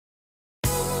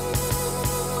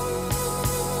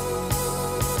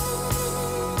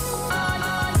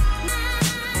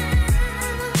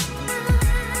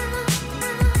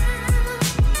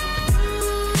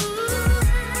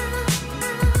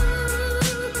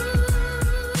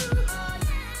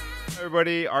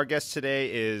everybody. Our guest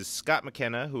today is Scott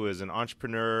McKenna, who is an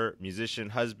entrepreneur,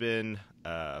 musician, husband,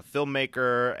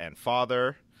 filmmaker, and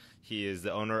father. He is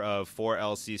the owner of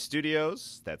 4LC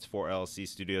Studios. That's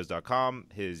 4lcstudios.com.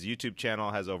 His YouTube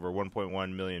channel has over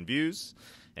 1.1 million views,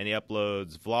 and he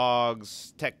uploads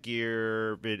vlogs, tech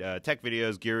gear, tech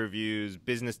videos, gear reviews,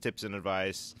 business tips and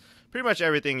advice, pretty much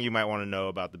everything you might want to know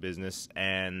about the business.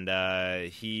 And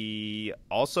he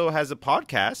also has a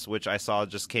podcast, which I saw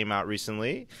just came out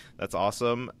recently. That's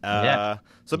awesome.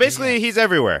 So basically, he's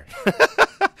everywhere.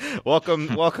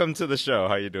 Welcome to the show.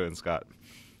 How you doing, Scott?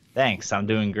 Thanks. I'm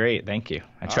doing great. Thank you.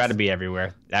 I try to be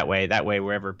everywhere. That way,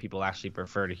 wherever people actually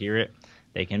prefer to hear it,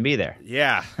 they can be there.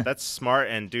 Yeah, that's smart.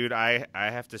 And dude, I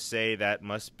have to say that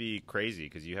must be crazy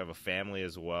because you have a family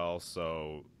as well.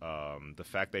 So the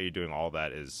fact that you're doing all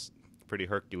that is pretty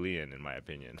Herculean, in my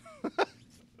opinion.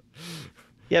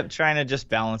 Yep, trying to just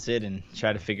balance it and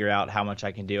try to figure out how much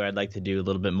I can do. I'd like to do a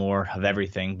little bit more of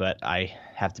everything, but I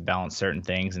have to balance certain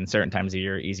things. And certain times of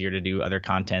year, easier to do other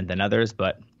content than others,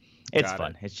 but it's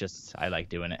fun. It's just, I like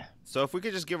doing it. So if we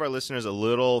could just give our listeners a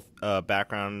little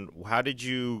background, how did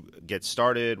you get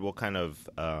started? What kind of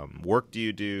work do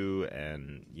you do?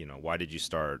 And, why did you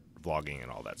start vlogging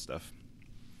and all that stuff?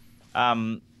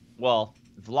 Well,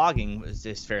 vlogging was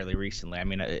just fairly recently. I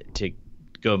mean, to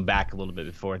go back a little bit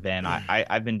before then,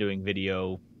 I've been doing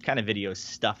video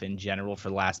stuff in general for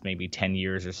the last maybe 10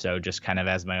 years or so, just kind of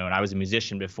as my own. I was a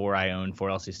musician before I owned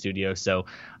 4LC Studios, so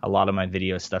a lot of my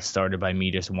video stuff started by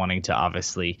me just wanting to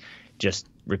obviously just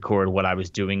record what I was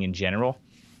doing in general.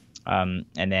 And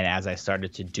then as I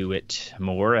started to do it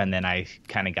more, and then I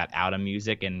kind of got out of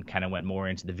music and kind of went more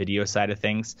into the video side of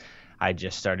things, I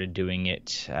just started doing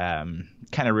it, kind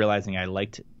of realizing I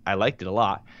liked it a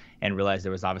lot, and realized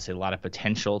there was obviously a lot of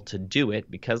potential to do it,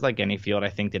 because like any field, I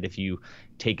think that if you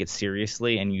take it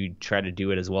seriously and you try to do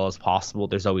it as well as possible,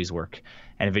 there's always work.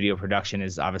 And video production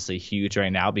is obviously huge right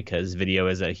now because video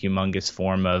is a humongous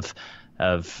form of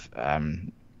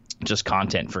just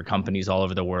content for companies all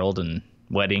over the world and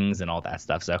weddings and all that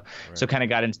stuff. So kind of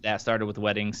got into that, started with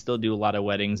weddings, still do a lot of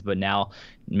weddings, but now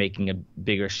making a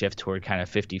bigger shift toward kind of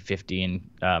 50-50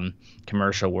 in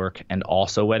commercial work and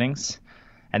also weddings.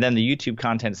 And then the YouTube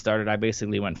content started. I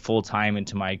basically went full-time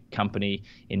into my company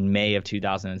in May of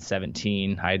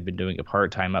 2017. I had been doing it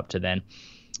part-time up to then.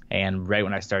 And right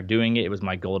when I started doing it, it was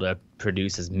my goal to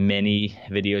produce as many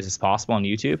videos as possible on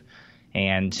YouTube.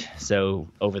 And so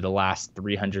over the last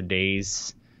 300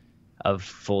 days of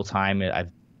full-time,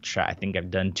 I think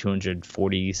I've done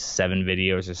 247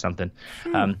 videos or something.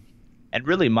 And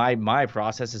really my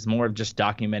process is more of just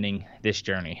documenting this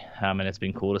journey. And it's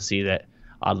been cool to see that,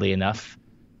 oddly enough,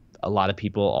 a lot of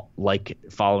people like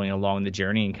following along the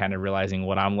journey and kind of realizing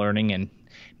what I'm learning, and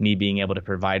me being able to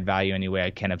provide value any way I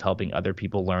can of helping other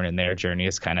people learn in their journey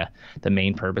is kind of the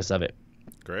main purpose of it.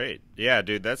 Great. Yeah,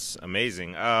 dude, that's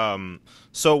amazing.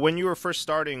 So when you were first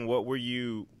starting,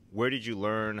 where did you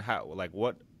learn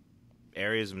what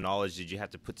areas of knowledge did you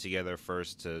have to put together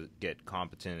first to get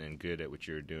competent and good at what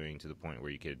you were doing to the point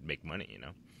where you could make money,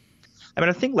 I mean,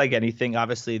 I think like anything,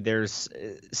 obviously there's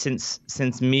since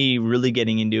me really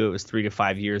getting into it was 3 to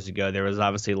 5 years ago, there was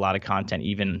obviously a lot of content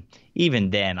even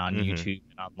then on YouTube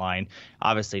and online.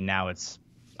 Obviously now it's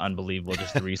unbelievable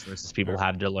just the resources people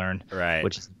have to learn, right,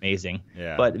 which is amazing.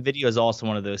 Yeah. But video is also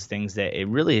one of those things that it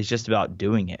really is just about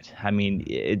doing it. I mean,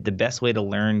 the best way to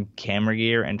learn camera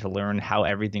gear and to learn how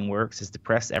everything works is to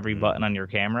press every button on your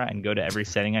camera and go to every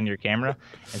setting on your camera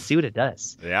and see what it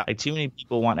does. Yeah. Like too many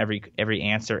people want every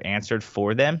answer answered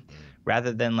for them,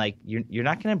 rather than like you're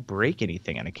not going to break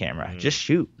anything on a camera. Just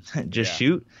shoot.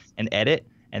 Shoot and edit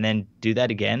and then do that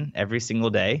again every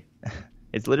single day.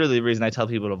 It's literally the reason I tell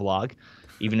people to vlog,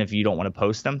 even if you don't want to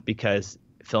post them, because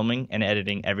filming and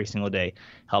editing every single day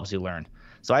helps you learn.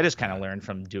 So I just kind of learned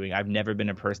from doing. I've never been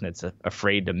a person that's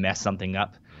afraid to mess something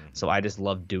up. So I just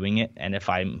love doing it. And if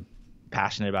I'm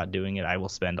passionate about doing it, I will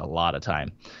spend a lot of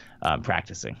time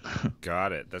practicing.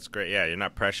 Got it. That's great. Yeah, you're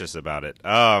not precious about it.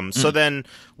 So then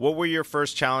what were your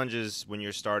first challenges when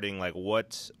you're starting? Like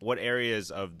what areas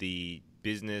of the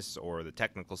business or the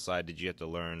technical side did you have to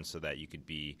learn so that you could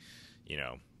be,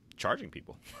 charging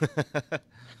people?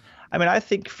 I mean, I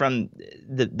think from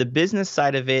the business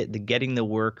side of it, the getting the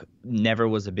work never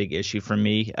was a big issue for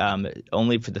me,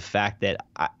 only for the fact that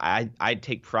I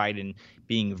take pride in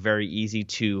being very easy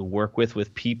to work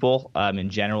with people in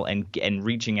general, and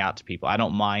reaching out to people. I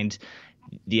don't mind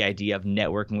the idea of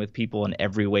networking with people in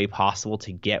every way possible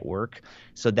to get work.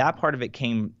 So that part of it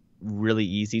came really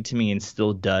easy to me and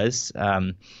still does.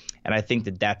 And I think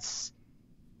that that's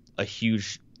a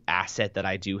huge asset that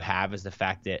I do have is the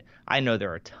fact that I know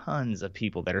there are tons of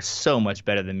people that are so much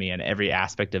better than me in every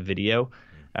aspect of video.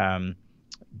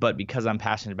 But because I'm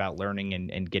passionate about learning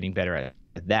and getting better at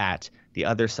that, the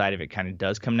other side of it kind of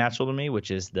does come natural to me,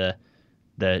 which is the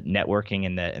networking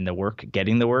and the work,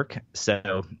 getting the work.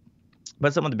 So,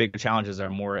 but some of the bigger challenges are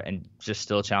more, and just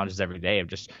still challenges every day, of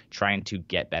just trying to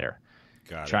get better.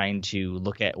 Trying to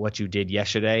look at what you did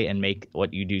yesterday and make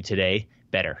what you do today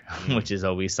better, which is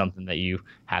always something that you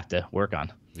have to work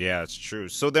on. Yeah, it's true.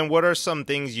 So then what are some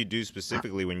things you do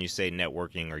specifically when you say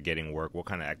networking or getting work? What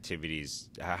kind of activities,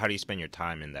 how do you spend your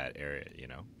time in that area, you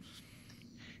know?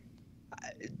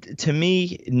 To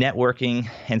me, networking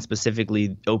and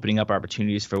specifically opening up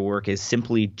opportunities for work is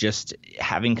simply just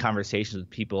having conversations with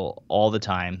people all the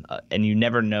time. And you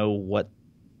never know what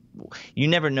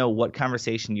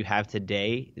conversation you have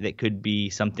today that could be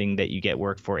something that you get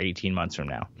work for 18 months from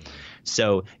now.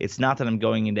 So it's not that I'm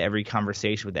going into every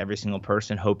conversation with every single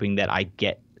person hoping that I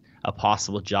get a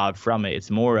possible job from it.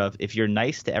 It's more of, if you're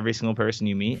nice to every single person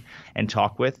you meet and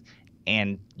talk with,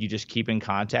 and you just keep in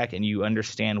contact and you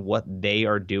understand what they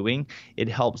are doing, it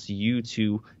helps you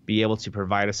to be able to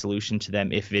provide a solution to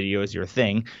them if video is your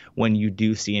thing when you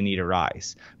do see a need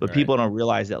arise. But people don't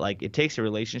realize that, like, it takes a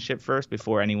relationship first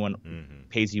before anyone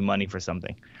pays you money for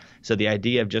something. So the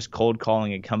idea of just cold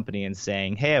calling a company and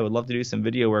saying, hey, I would love to do some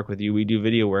video work with you. We do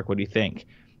video work. What do you think?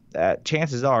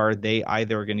 Chances are they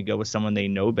either are going to go with someone they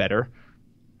know better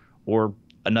or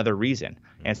another reason.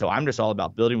 And so I'm just all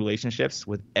about building relationships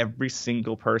with every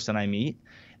single person I meet,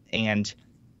 and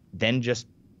then just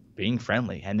being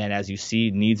friendly. And then as you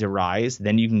see needs arise,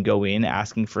 then you can go in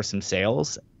asking for some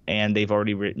sales, and they've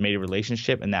already made a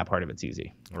relationship, and that part of it's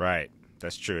easy. Right.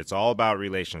 That's true. It's all about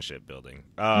relationship building.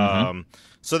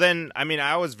 So then, I mean,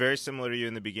 I was very similar to you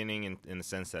in the beginning in the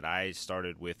sense that I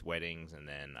started with weddings, and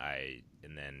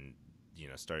then you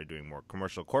know, started doing more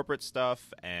commercial corporate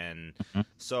stuff. And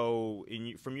so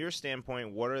from your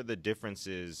standpoint, what are the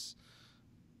differences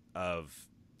of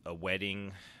a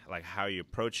wedding, like how you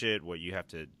approach it, what you have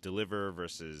to deliver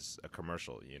versus a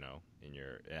commercial, you know, in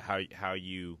your, how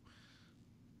you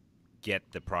get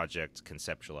the project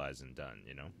conceptualized and done,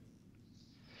 you know?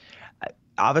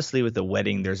 Obviously with the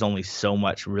wedding, there's only so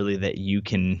much really that you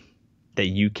can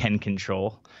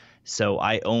control. So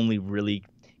I only really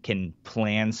can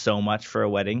plan so much for a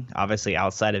wedding. Obviously,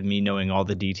 outside of me knowing all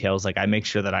the details, like I make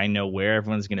sure that I know where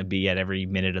everyone's going to be at every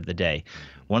minute of the day.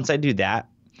 Once I do that,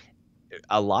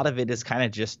 a lot of it is kind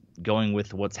of just going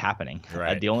with what's happening.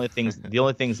 The only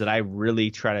things that I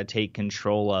really try to take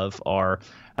control of are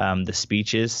the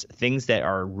speeches. Things that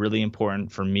are really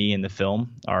important for me in the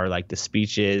film are like the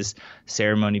speeches,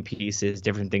 ceremony pieces,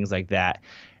 different things like that.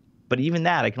 But even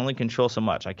that, I can only control so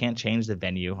much. I can't change the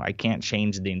venue. I can't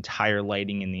change the entire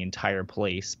lighting in the entire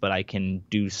place, but I can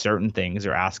do certain things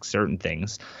or ask certain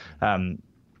things.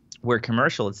 Where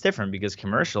commercial, it's different, because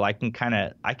commercial, I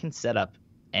can set up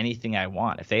anything I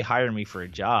want. If they hire me for a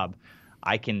job,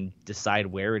 I can decide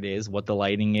where it is, what the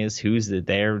lighting is, who's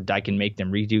there. I can make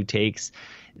them redo takes.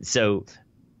 So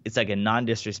it's like a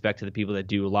non-disrespect to the people that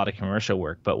do a lot of commercial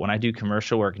work. But when I do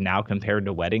commercial work now compared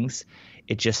to weddings,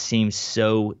 it just seems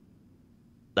so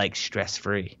like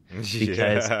stress-free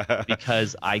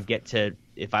because I get to,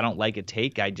 if I don't like a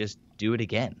take, I just do it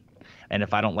again. And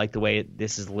if I don't like the way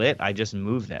this is lit, I just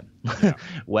move them.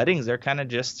 Weddings are kind of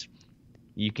just,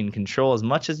 you can control as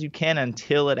much as you can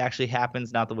until it actually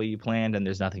happens not the way you planned, and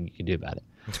there's nothing you can do about it.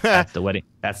 That's the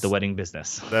wedding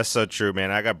business. That's so true,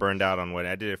 man. I got burned out on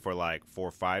wedding. I did it for like 4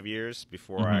 or 5 years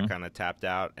before I kind of tapped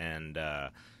out, and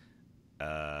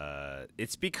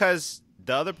it's because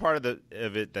the other part of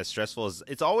it that's stressful is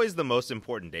it's always the most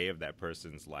important day of that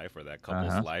person's life or that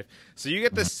couple's life. So you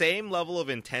get the same level of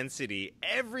intensity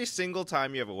every single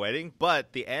time you have a wedding,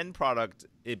 but the end product,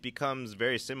 it becomes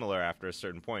very similar after a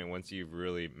certain point once you've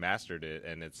really mastered it.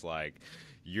 And it's like,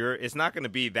 it's not going to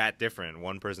be that different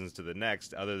one person's to the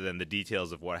next other than the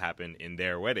details of what happened in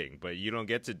their wedding. But you don't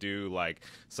get to do like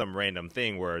some random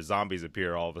thing where zombies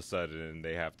appear all of a sudden and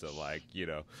they have to, like, you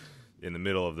know, in the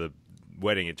middle of the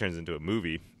wedding it turns into a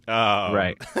movie.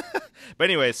 Right. But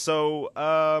anyway, so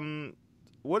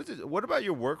what about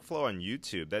your workflow on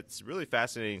YouTube? That's really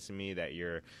fascinating to me, that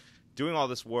you're doing all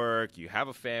this work, you have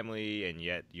a family, and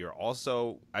yet you're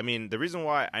also, I mean, the reason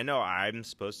why I know I'm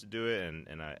supposed to do it,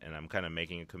 and I'm kind of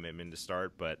making a commitment to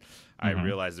start, but I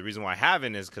realize the reason why I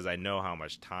haven't is because I know how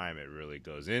much time it really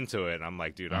goes into it. And I'm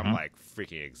like, dude, I'm like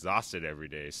freaking exhausted every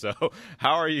day. So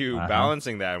how are you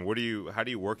balancing that, and how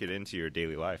do you work it into your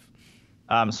daily life?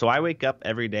 So I wake up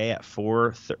every day at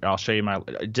 4. I'll show you my.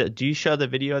 Do you show the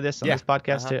video of this on this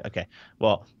podcast too? Okay.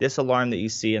 Well, this alarm that you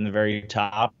see in the very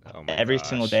top, every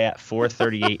single day at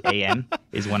 4:38 a.m.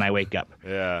 is when I wake up.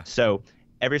 Yeah. So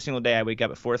every single day I wake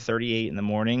up at 4:38 in the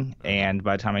morning, and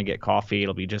by the time I get coffee,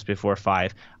 it'll be just before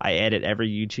 5. I edit every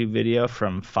YouTube video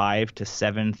from 5 to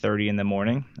 7:30 in the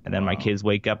morning, and then my kids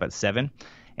wake up at 7,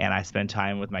 and I spend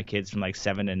time with my kids from like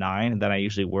 7 to 9. And then I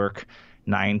usually work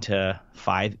 9 to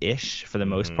 5-ish for the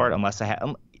most part, unless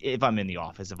if I'm in the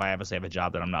office. If I obviously have a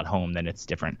job that I'm not home, then it's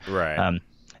different. Right.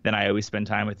 Then I always spend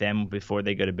time with them before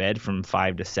they go to bed from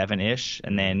 5 to 7-ish.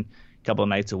 And then a couple of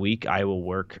nights a week, I will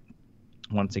work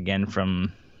once again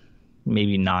from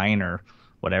maybe 9 or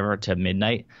whatever to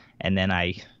midnight. And then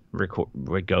I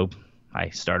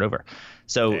start over.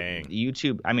 So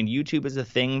YouTube is a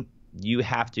thing. You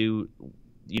have to,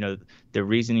 the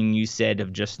reasoning you said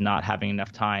of just not having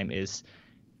enough time is,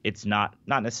 it's not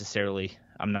necessarily,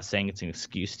 I'm not saying it's an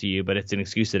excuse to you, but it's an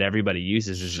excuse that everybody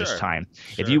uses, is just time.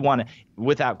 If you want to,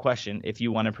 without question, if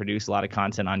you want to produce a lot of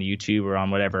content on YouTube or on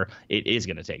whatever, it is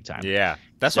going to take time. Yeah.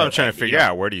 That's what I'm trying to figure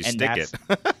out. Where do you stick it?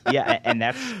 Yeah. And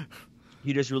that's,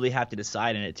 you just really have to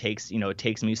decide. And it takes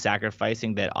me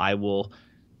sacrificing that I will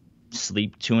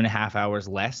sleep 2.5 hours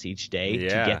less each day to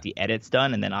get the edits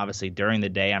done. And then obviously during the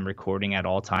day, I'm recording at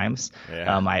all times.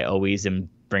 I always am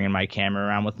bringing my camera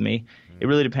around with me. It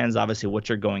really depends, obviously, what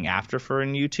you're going after for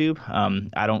in YouTube.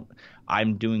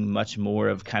 I'm doing much more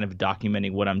of kind of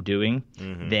documenting what I'm doing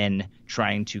than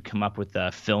trying to come up with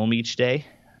a film each day.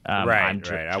 I'm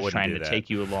trying to take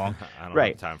you along. I don't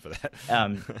have time for that.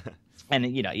 And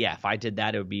if I did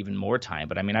that, it would be even more time.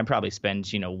 But I mean, I probably spend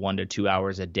 1 to 2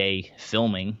 hours a day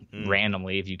filming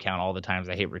randomly, if you count all the times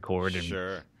I hit record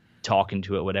and talking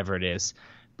to it, whatever it is.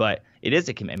 But it is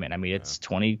a commitment. I mean, it's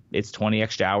 20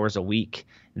 extra hours a week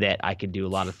that I could do a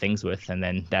lot of things with, and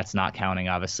then that's not counting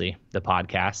obviously the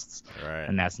podcasts,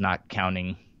 and that's not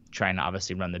counting trying to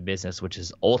obviously run the business, which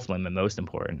is ultimately the most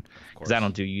important, because I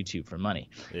don't do YouTube for money.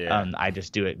 I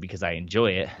just do it because I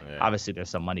enjoy it. Obviously there's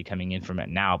some money coming in from it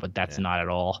now, but that's not at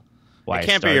all why it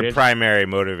can't be your primary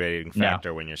motivating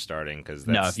factor when you're starting, because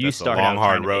that's a long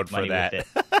hard road for that.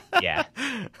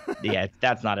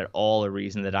 That's not at all a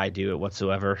reason that I do it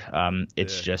whatsoever.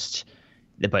 It's just,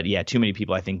 but too many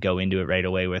people I think go into it right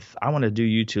away with, I want to do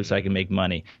YouTube so I can make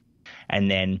money. And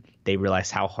then they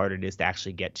realize how hard it is to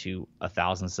actually get to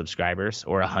 1,000 subscribers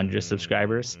or 100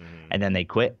 subscribers, and then they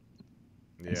quit.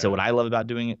 And so what I love about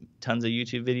doing tons of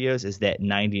YouTube videos is that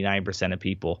 99% of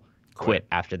people quit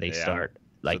after they start.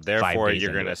 Like, so therefore,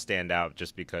 you're going to stand out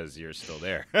just because you're still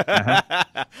there.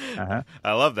 I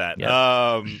love that.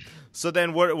 Yep. So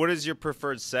then what is your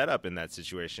preferred setup in that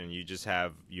situation? You just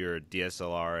have your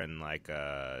DSLR and like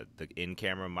the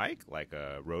in-camera mic, like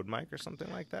a Rode mic or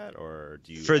something like that? Or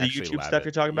do you for the YouTube stuff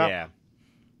you're talking about? Yeah.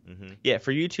 Yeah,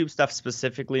 for YouTube stuff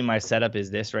specifically, my setup is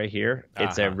this right here.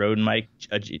 It's a Rode mic,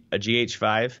 a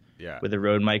GH5 with a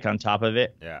Rode mic on top of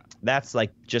it. Yeah. That's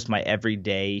like just my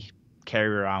everyday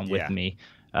carry around with me.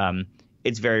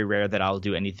 It's very rare that I'll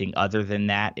do anything other than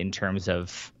that in terms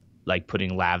of like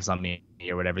putting lavs on me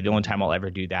or whatever. The only time I'll ever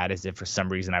do that is if for some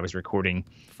reason I was recording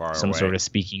some sort of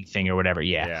speaking thing or whatever.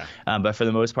 But for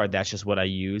the most part, that's just what I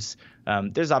use.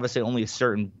 There's obviously only a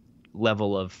certain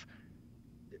level of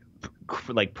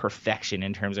like perfection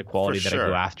in terms of quality that I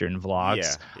go after in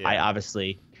vlogs.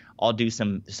 I'll do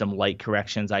some light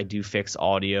corrections. I do fix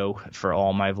audio for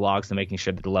all my vlogs and making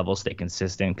sure that the levels stay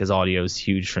consistent, because audio is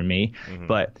huge for me.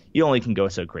 But you only can go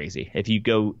so crazy. If you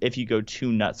go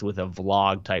too nuts with a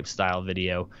vlog type style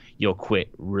video, you'll quit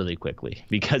really quickly,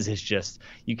 because it's just,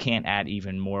 you can't add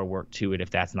even more work to it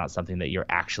if that's not something that you're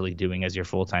actually doing as your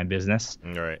full-time business.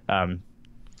 Right.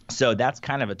 So that's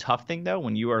kind of a tough thing though.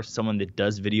 When you are someone that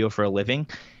does video for a living,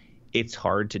 it's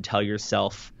hard to tell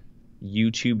yourself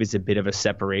YouTube is a bit of a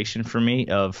separation for me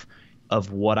of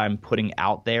what I'm putting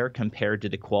out there compared to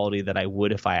the quality that I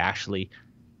would if I actually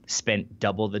spent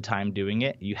double the time doing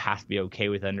it. You have to be okay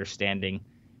with understanding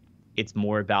it's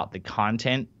more about the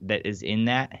content that is in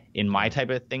that, in my type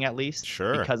of thing at least.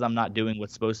 Because I'm not doing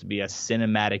what's supposed to be a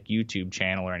cinematic YouTube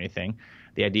channel or anything.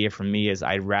 The idea for me is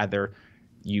I'd rather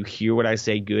you hear what I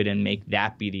say good and make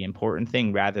that be the important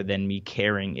thing, rather than me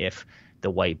caring if the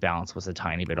white balance was a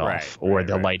tiny bit off or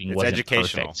the lighting wasn't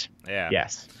perfect.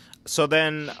 Yes. So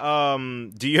then,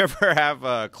 do you ever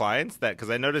have clients that, because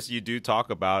I noticed you do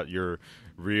talk about your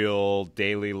real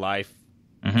daily life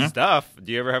stuff.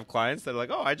 Do you ever have clients that are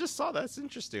like, oh, I just saw that. That's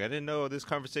interesting. I didn't know this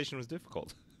conversation was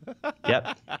difficult.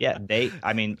 Yep. Yeah.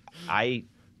 I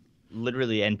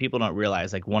literally, and people don't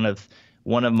realize, like one of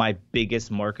my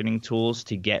biggest marketing tools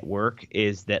to get work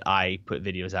is that I put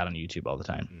videos out on YouTube all the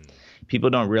time. people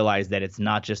don't realize that it's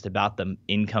not just about the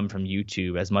income from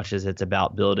YouTube as much as it's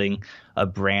about building a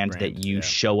brand that you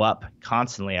show up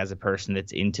constantly as a person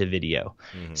that's into video.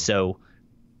 So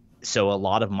a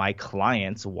lot of my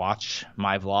clients watch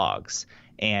my vlogs,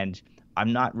 and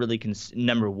I'm not really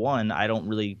number one, I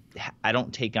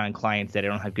don't take on clients that I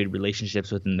don't have good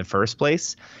relationships with in the first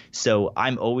place. So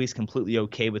I'm always completely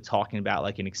okay with talking about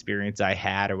like an experience I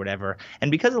had or whatever.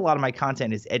 And because a lot of my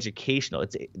content is educational,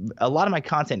 a lot of my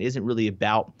content isn't really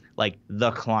about like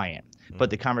the client, but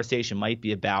the conversation might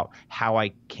be about how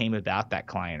I came about that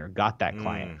client or got that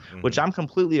client, which I'm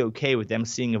completely okay with them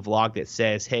seeing a vlog that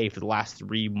says, hey, for the last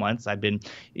 3 months, I've been,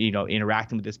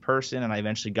 interacting with this person and I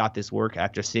eventually got this work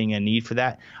after seeing a need for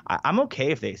that. I'm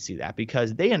okay if they see that,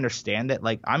 because they understand that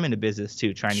like I'm in a business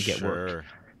too, trying to get work.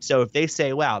 So if they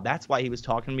say, wow, that's why he was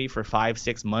talking to me for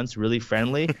 5-6 months, really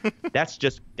friendly, that's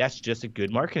just a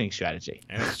good marketing strategy.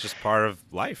 And it's just part of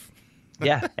life.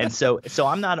 Yeah, and so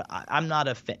I'm not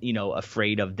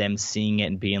afraid of them seeing it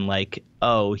and being like,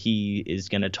 oh, he is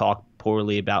going to talk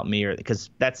poorly about me, or because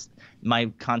that's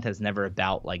my content's never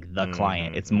about like the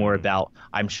client. It's more about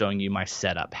I'm showing you my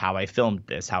setup, how I filmed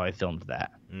this, how I filmed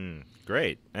that.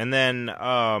 Great. And then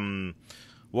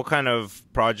what kind of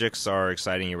projects are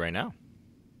exciting you right now?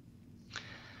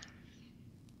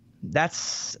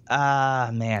 That's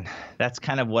that's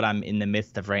kind of what I'm in the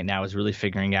midst of right now, is really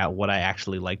figuring out what I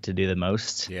actually like to do the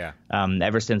most. Yeah.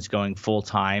 Ever since going full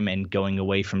time and going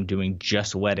away from doing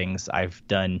just weddings, I've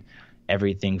done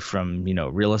everything from,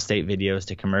 real estate videos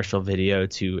to commercial video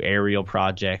to aerial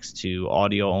projects to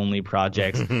audio only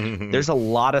projects. There's a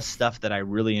lot of stuff that I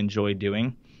really enjoy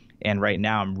doing. And right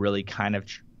now I'm really kind of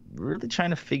really trying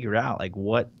to figure out like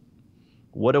what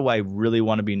do I really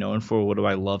want to be known for? What do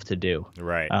I love to do?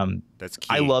 Right. That's key.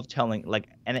 I love telling, like,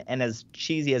 and as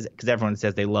cheesy as, because everyone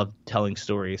says they love telling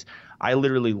stories, I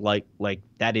literally like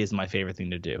that is my favorite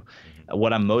thing to do.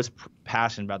 What I'm most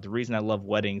passionate about, the reason I love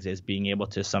weddings is being able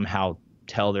to somehow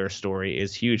tell their story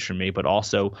is huge for me, but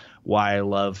also why I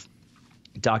love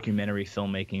documentary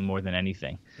filmmaking more than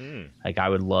anything. Like I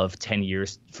would love 10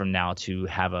 years from now to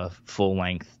have a full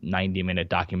length 90-minute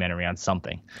documentary on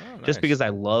something. Nice. Just because I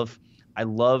love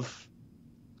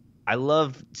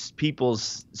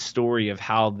people's story of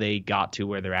how they got to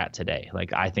where they're at today.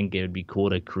 Like I think it would be cool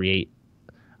to create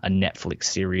a Netflix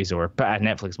series, or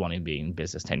Netflix won't even be in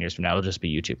business 10 years from now. It'll just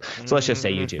be YouTube. So let's just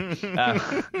say YouTube.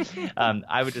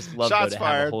 I would just love to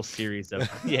have a whole series of,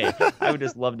 I would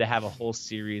just love to have a whole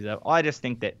series of, I just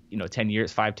think that, 10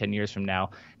 years from now,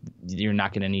 you're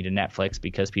not going to need a Netflix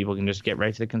because people can just get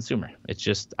right to the consumer.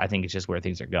 I think it's just where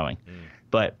things are going.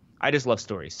 But I just love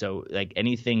stories. So like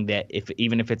anything that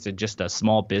even if it's just a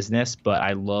small business, but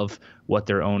I love what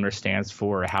their owner stands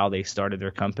for or how they started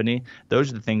their company, those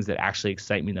are the things that actually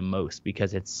excite me the most,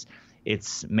 because it's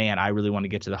man, I really want to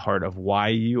get to the heart of why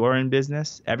you are in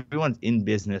business. Everyone's in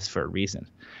business for a reason.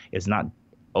 It's not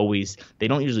always, they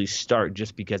don't usually start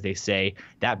just because they say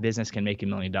that business can make $1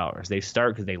 million. They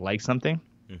start because they like something.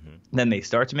 Then they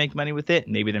start to make money with it.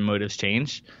 Maybe their motives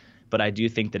change. But I do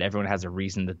think that everyone has a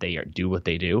reason that they do what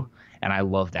they do, and I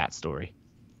love that story.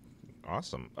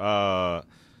 Awesome.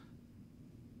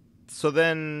 So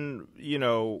then,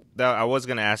 I was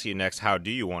going to ask you next, how do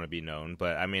you want to be known?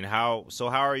 But I mean, how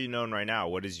are you known right now?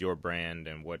 What is your brand,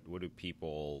 and what do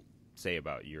people say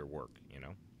about your work?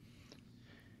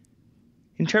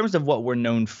 In terms of what we're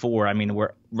known for, I mean,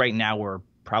 we're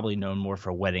probably known more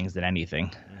for weddings than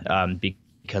anything,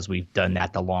 because we've done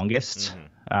that the longest.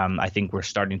 I think we're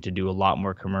starting to do a lot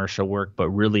more commercial work, but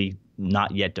really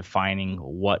not yet defining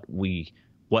what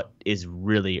is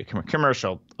really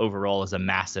commercial. Overall is a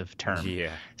massive term.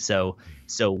 Yeah. So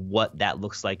what that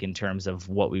looks like in terms of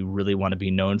what we really want to be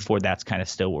known for, that's kind of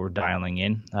still what we're dialing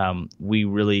in. We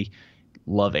really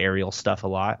love aerial stuff a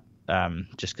lot,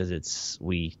 just because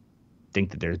we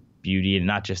think that there's beauty in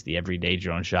not just the everyday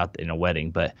drone shot in a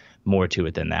wedding, but more to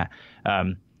it than that.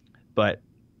 But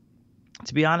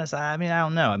to be honest, I mean, I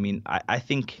don't know. I mean, I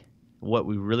think what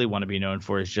we really want to be known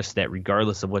for is just that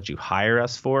regardless of what you hire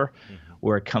us for,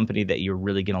 we're a company that you're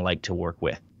really going to like to work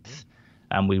with.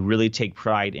 We really take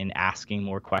pride in asking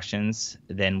more questions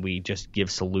than we just give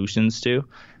solutions to,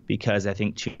 because I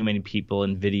think too many people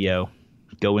in video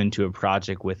go into a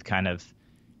project with kind of,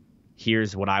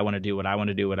 here's what I want to do, what I want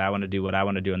to do, what I want to do, what I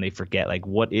want to do, and they forget, like,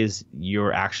 what is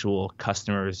your actual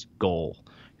customer's goal?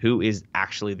 Who is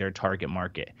actually their target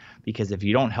market? Because if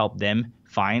you don't help them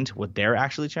find what they're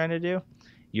actually trying to do,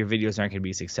 your videos aren't going to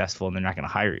be successful and they're not going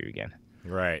to hire you again.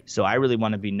 Right. So I really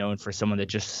want to be known for someone that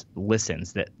just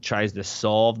listens, that tries to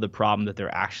solve the problem that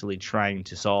they're actually trying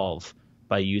to solve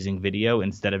by using video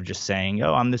instead of just saying,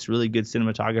 oh, I'm this really good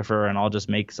cinematographer and I'll just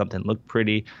make something look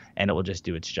pretty and it will just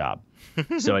do its job.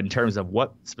 So in terms of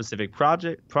what specific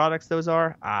products those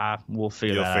are, we'll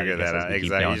figure that out. You'll figure that out.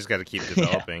 Exactly. You just got to keep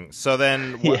developing. Yeah. So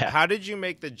then how did you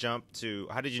make the jump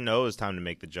how did you know it was time to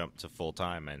make the jump to full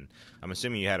time? And I'm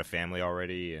assuming you had a family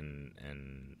already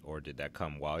or did that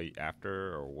come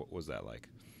after, or what was that like?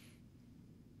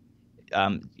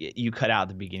 You cut out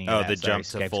the beginning of that. The jump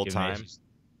to full time.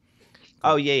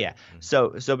 Oh yeah.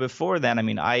 So before then, I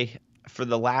mean, for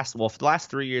the last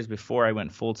 3 years before I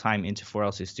went full time into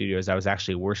 4LC Studios, I was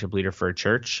actually a worship leader for a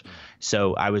church.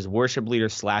 So I was worship leader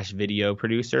 / video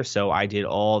producer. So I did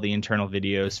all the internal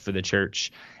videos for the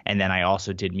church, and then I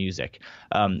also did music.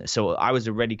 So I was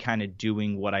already kind of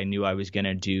doing what I knew I was going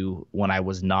to do when I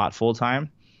was not full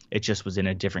time. It just was in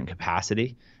a different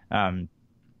capacity. And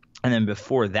then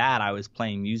before that, I was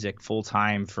playing music full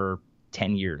time for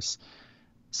 10 years.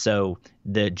 So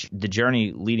the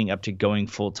journey leading up to going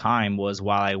full time was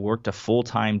while I worked a full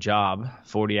time job,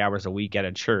 40 hours a week at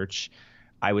a church,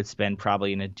 I would spend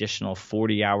probably an additional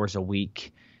 40 hours a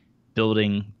week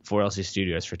building 4LC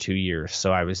Studios for 2 years.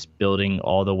 So I was building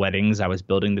all the weddings. I was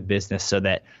building the business so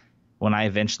that when I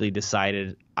eventually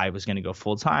decided I was going to go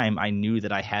full time, I knew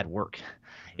that I had work.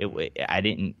 I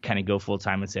didn't kind of go full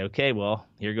time and say, okay, well,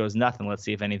 here goes nothing. Let's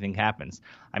see if anything happens.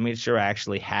 I made sure I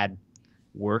actually had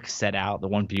work set out. The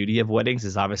one beauty of weddings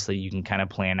is obviously you can kind of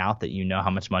plan out that you know how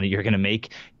much money you're going to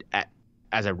make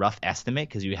as a rough estimate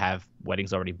because you have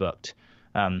weddings already booked.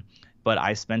 But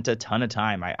I spent a ton of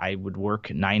time. I would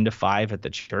work 9 to 5 at the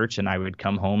church, and I would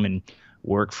come home and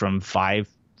work from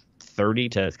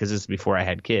 5:30 to, because this is before I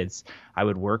had kids, I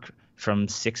would work from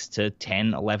 6 to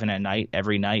 10, 11 at night,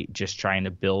 every night, just trying to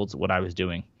build what I was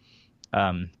doing.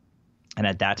 And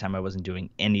at that time, I wasn't doing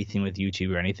anything with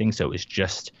YouTube or anything, so it was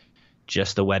just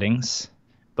the weddings.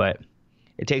 But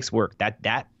it takes work.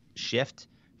 That shift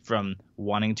from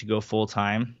wanting to go full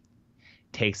time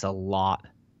takes a lot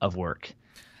of work.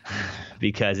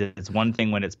 Because it's one thing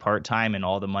when it's part-time and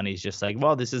all the money is just like,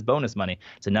 well, this is bonus money.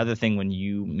 It's another thing when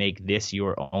you make this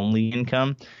your only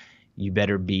income, you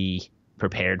better be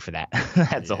prepared for that.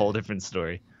 That's a whole different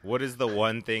story. What is the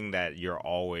one thing that you're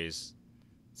always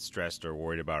stressed or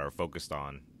worried about or focused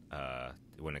on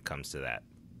when it comes to that?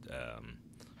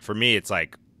 For me, it's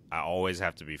like I always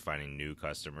have to be finding new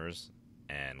customers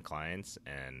and clients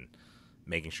and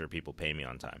making sure people pay me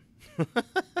on time.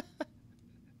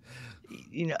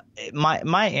 You know,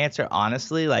 my answer,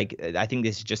 honestly, like, I think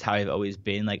this is just how I've always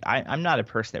been. Like, I'm not a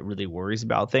person that really worries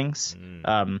about things.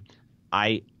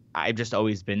 I've just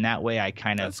always been that way. I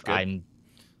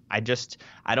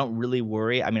don't really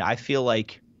worry. I mean, I feel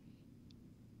like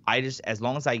as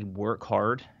long as I work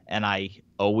hard, and I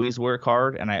always work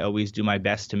hard, and I always do my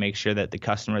best to make sure that the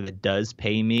customer that does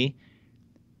pay me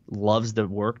loves the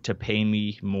work to pay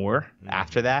me more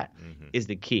after that is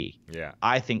the key. Yeah.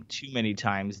 I think too many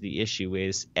times the issue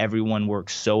is everyone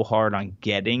works so hard on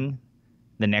getting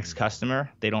the next customer,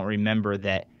 they don't remember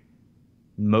that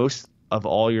most of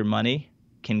all your money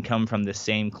can come from the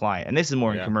same client. And this is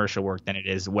more in commercial work than it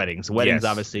is weddings. Weddings,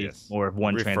 obviously, more of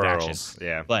one transaction.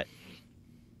 Yeah.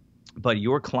 But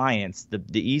your clients, the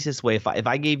easiest way, if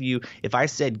I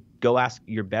said go ask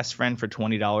your best friend for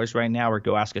 $20 right now, or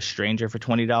go ask a stranger for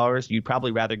 $20, you'd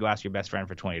probably rather go ask your best friend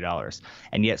for $20.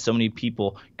 And yet so many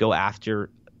people go after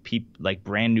like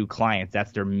brand new clients.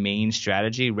 That's their main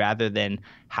strategy, rather than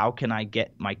how can I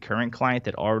get my current client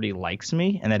that already likes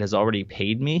me and that has already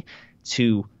paid me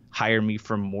to hire me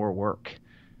for more work.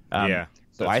 So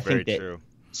I think that true.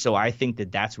 So I think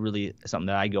that that's really something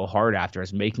that I go hard after,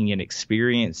 is making an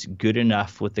experience good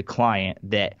enough with the client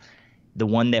that the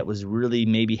one that was really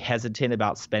maybe hesitant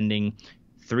about spending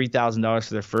 $3,000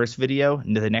 for their first video,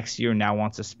 and the next year now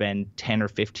wants to spend 10 or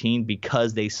 15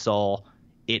 because they saw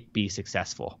it be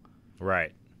successful.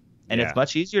 Right. And it's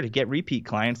much easier to get repeat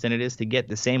clients than it is to get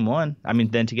the same one. I mean,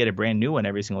 than to get a brand new one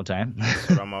every single time.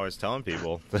 That's what I'm always telling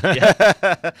people.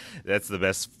 That's the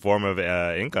best form of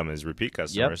income, is repeat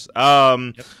customers.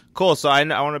 Cool. So I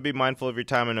want to be mindful of your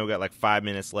time. I know we got like 5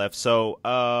 minutes left. So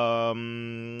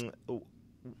in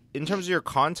terms of your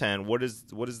content, what is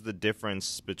the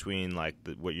difference between like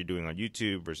what you're doing on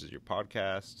YouTube versus your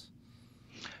podcast?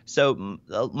 So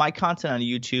my content on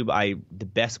YouTube, the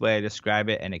best way I describe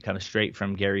it, and it comes straight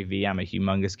from Gary Vee, I'm a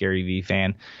humongous Gary Vee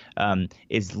fan,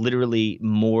 is literally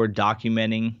more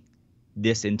documenting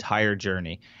this entire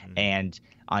journey. And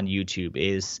on YouTube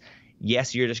is,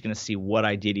 yes, you're just going to see what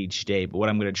I did each day, but what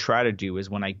I'm going to try to do is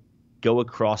when I go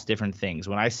across different things.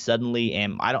 When I suddenly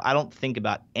am, I don't think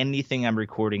about anything I'm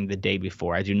recording the day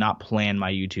before. I do not plan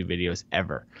my YouTube videos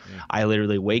ever. I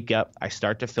literally wake up, I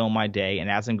start to film my day, and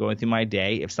as I'm going through my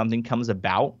day, if something comes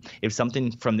about, if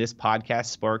something from this podcast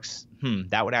sparks,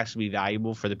 that would actually be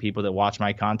valuable for the people that watch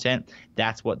my content,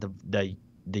 that's what the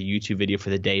YouTube video for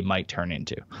the day might turn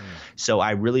into. So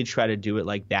I really try to do it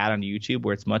like that on YouTube,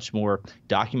 where it's much more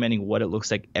documenting what it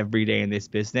looks like every day in this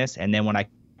business. And then when I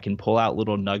can pull out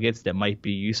little nuggets that might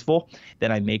be useful,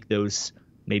 then I make those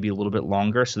maybe a little bit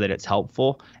longer so that it's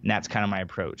helpful. And that's kind of my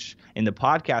approach. And the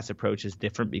podcast approach is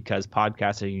different because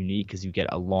podcasts are unique because you get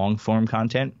a long form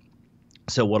content.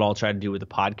 So what I'll try to do with the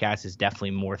podcast is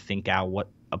definitely more think out what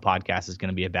a podcast is going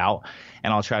to be about.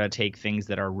 And I'll try to take things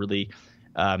that are really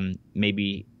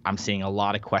maybe I'm seeing a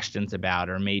lot of questions about,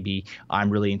 or maybe I'm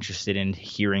really interested in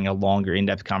hearing a longer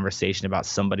in-depth conversation about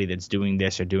somebody that's doing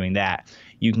this or doing that.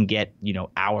 You can get,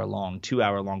 hour-long,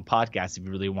 2-hour-long podcasts if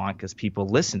you really want, because people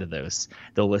listen to those.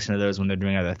 They'll listen to those when they're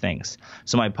doing other things.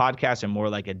 So my podcasts are more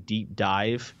like a deep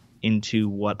dive into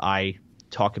what I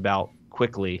talk about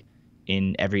quickly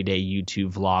in everyday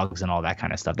YouTube vlogs and all that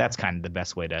kind of stuff. That's kind of the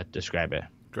best way to describe it.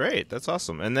 Great. That's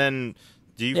awesome. And then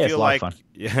do you feel like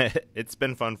it's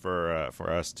been fun for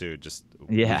us too?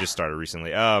 We just started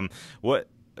recently. What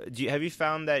have you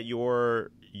found that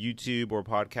your YouTube or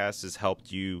podcast has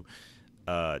helped you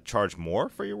charge more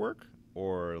for your work,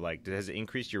 or like has it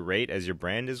increased your rate as your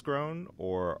brand has grown,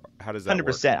 or how does that 100%.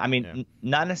 work? I mean,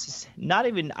 not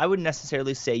even I wouldn't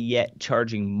necessarily say yet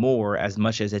charging more as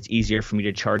much as it's easier for me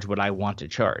to charge what I want to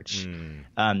charge,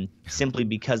 simply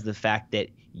because the fact that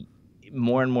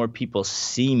more and more people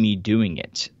see me doing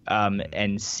it,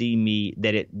 and see me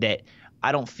that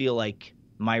I don't feel like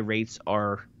my rates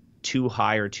are too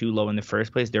high or too low in the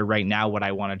first place. They're right now what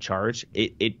I want to charge.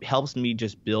 It helps me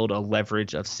just build a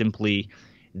leverage of simply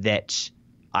that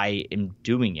I am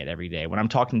doing it every day. When I'm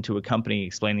talking to a company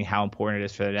explaining how important it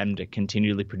is for them to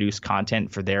continually produce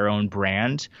content for their own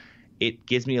brand, it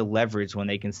gives me a leverage when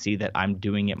they can see that I'm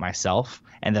doing it myself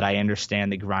and that I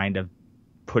understand the grind of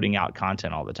putting out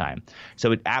content all the time.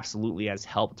 So it absolutely has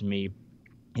helped me.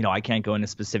 I can't go into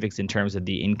specifics in terms of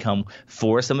the income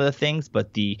for some of the things,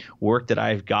 but the work that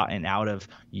I've gotten out of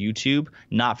YouTube,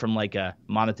 not from like a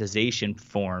monetization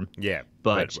form,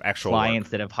 but actual clients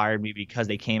that have hired me because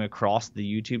they came across the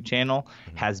YouTube channel,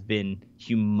 has been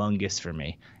humongous for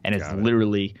me. And it's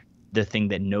literally the thing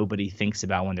that nobody thinks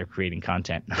about when they're creating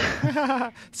content.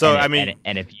 So,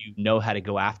 and if you know how to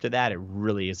go after that, it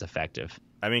really is effective.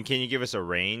 I mean, can you give us a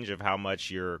range of how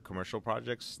much your commercial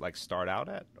projects like start out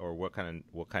at, or what kind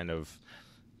of,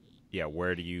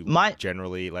 where do you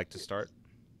generally like to start?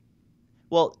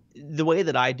 Well, the way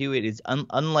that I do it is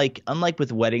unlike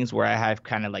with weddings where I have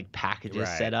kind of like packages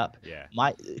set up.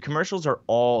 My commercials are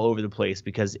all over the place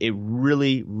because it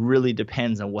really, really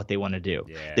depends on what they want to do.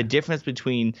 The difference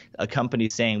between a company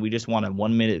saying we just want a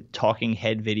 1-minute talking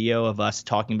head video of us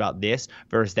talking about this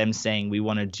versus them saying we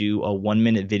want to do a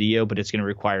 1-minute video, but it's going to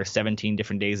require 17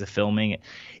 different days of filming.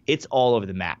 It's all over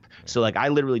the map. So like I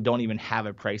literally don't even have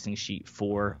a pricing sheet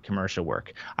for commercial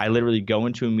work. I literally go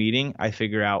into a meeting, I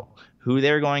figure out who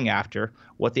they're going after,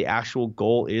 what the actual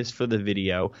goal is for the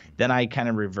video. Then I kind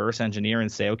of reverse engineer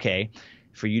and say, okay,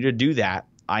 for you to do that,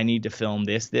 I need to film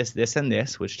this, and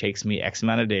this, which takes me X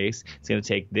amount of days. It's going to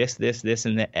take this,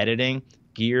 and the editing,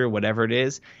 gear, whatever it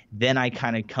is. Then I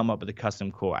kind of come up with a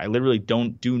custom core. I literally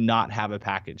do not have a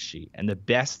package sheet. And the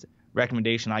best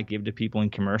recommendation I give to people in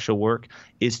commercial work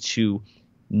is to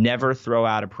never throw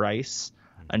out a price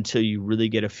until you really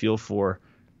get a feel for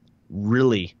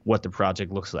really what the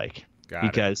project looks like.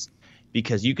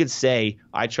 Because you could say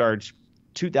I charge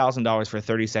 $2,000 for a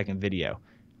 30-second video.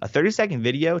 A 30-second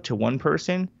video to one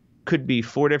person could be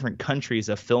 4 different countries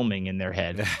of filming in their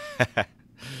head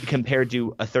compared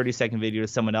to a 30-second video to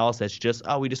someone else that's just,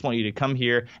 we just want you to come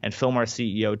here and film our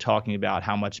CEO talking about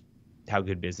how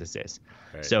good business is.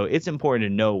 Right. So it's important to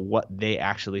know what they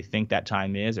actually think that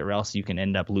time is, or else you can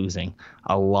end up losing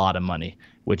a lot of money,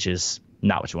 which is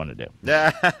not what you want to do.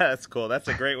 Yeah, that's cool. That's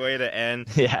a great way to end.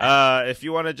 If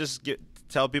you want to just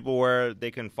tell people where they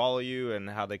can follow you and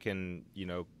how they can,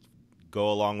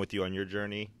 go along with you on your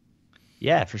journey.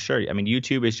 Yeah, for sure. I mean,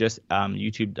 YouTube is just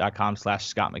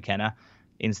youtube.com/Scott McKenna.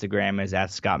 Instagram is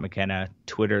 @Scott McKenna.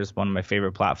 Twitter is one of my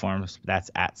favorite platforms.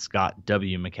 That's @Scott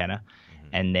W. McKenna.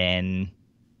 And then,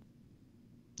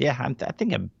 I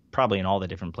think I'm probably in all the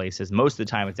different places. Most of the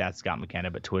time it's at Scott McKenna,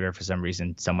 but Twitter, for some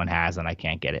reason, someone has and I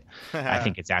can't get it. I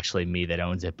think it's actually me that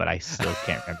owns it, but I still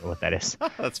can't remember what that is.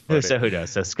 That's funny. So who knows?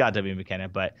 So Scott W. McKenna.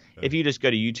 But if you just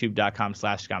go to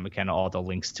youtube.com/Scott McKenna, all the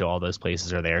links to all those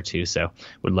places are there too. So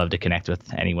would love to connect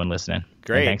with anyone listening.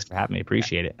 Great. And thanks for having me.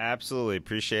 Appreciate it. Absolutely.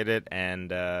 Appreciate it. And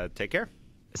take care.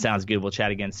 Sounds good. We'll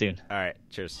chat again soon. All right.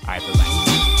 Cheers. All right.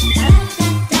 Bye-bye.